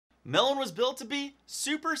Melon was built to be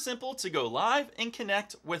super simple to go live and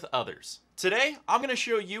connect with others. Today, I'm going to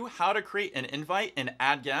show you how to create an invite and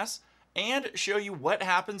add guests, and show you what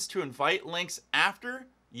happens to invite links after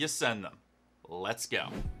you send them. Let's go.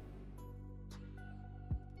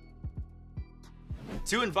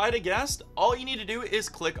 To invite a guest, all you need to do is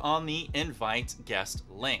click on the invite guest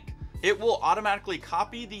link. It will automatically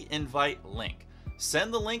copy the invite link.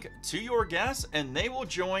 Send the link to your guests and they will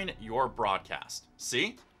join your broadcast.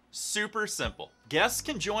 See? Super simple. Guests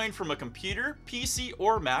can join from a computer, PC,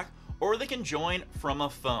 or Mac, or they can join from a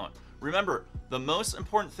phone. Remember, the most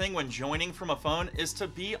important thing when joining from a phone is to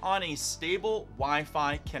be on a stable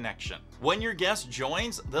Wi-Fi connection. When your guest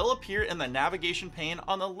joins, they'll appear in the navigation pane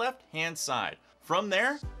on the left-hand side. From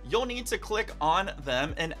there, you'll need to click on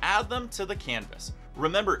them and add them to the canvas.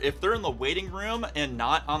 Remember, if they're in the waiting room and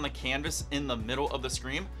not on the canvas in the middle of the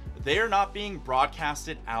screen, they are not being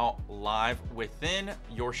broadcasted out live within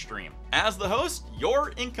your stream. As the host,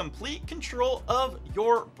 you're in complete control of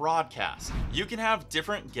your broadcast. You can have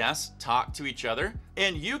different guests talk to each other,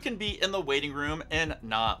 and you can be in the waiting room and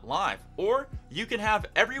not live, or you can have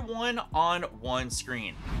everyone on one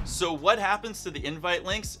screen. So what happens to the invite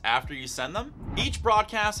links after you send them? Each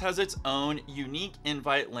broadcast has its own unique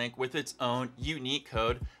invite link with its own unique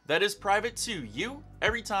code that is private to you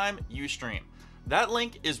every time you stream. That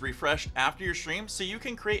link is refreshed after your stream, so you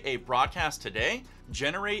can create a broadcast today,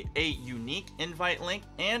 generate a unique invite link,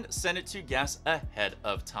 and send it to guests ahead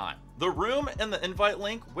of time. The room and the invite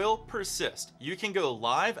link will persist. You can go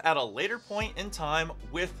live at a later point in time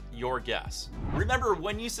with your guests. Remember,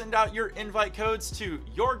 when you send out your invite codes to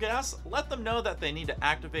your guests, let them know that they need to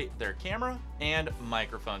activate their camera and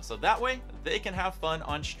microphone, so that way they can have fun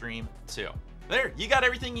on stream too. There, you got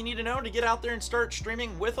everything you need to know to get out there and start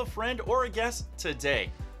streaming with a friend or a guest today.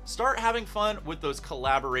 Start having fun with those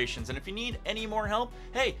collaborations. And if you need any more help,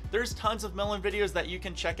 hey, there's tons of Melon videos that you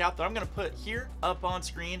can check out that I'm gonna put here up on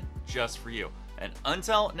screen just for you. And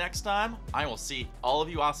until next time, I will see all of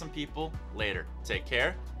you awesome people later. Take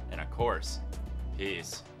care, and of course,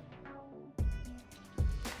 peace.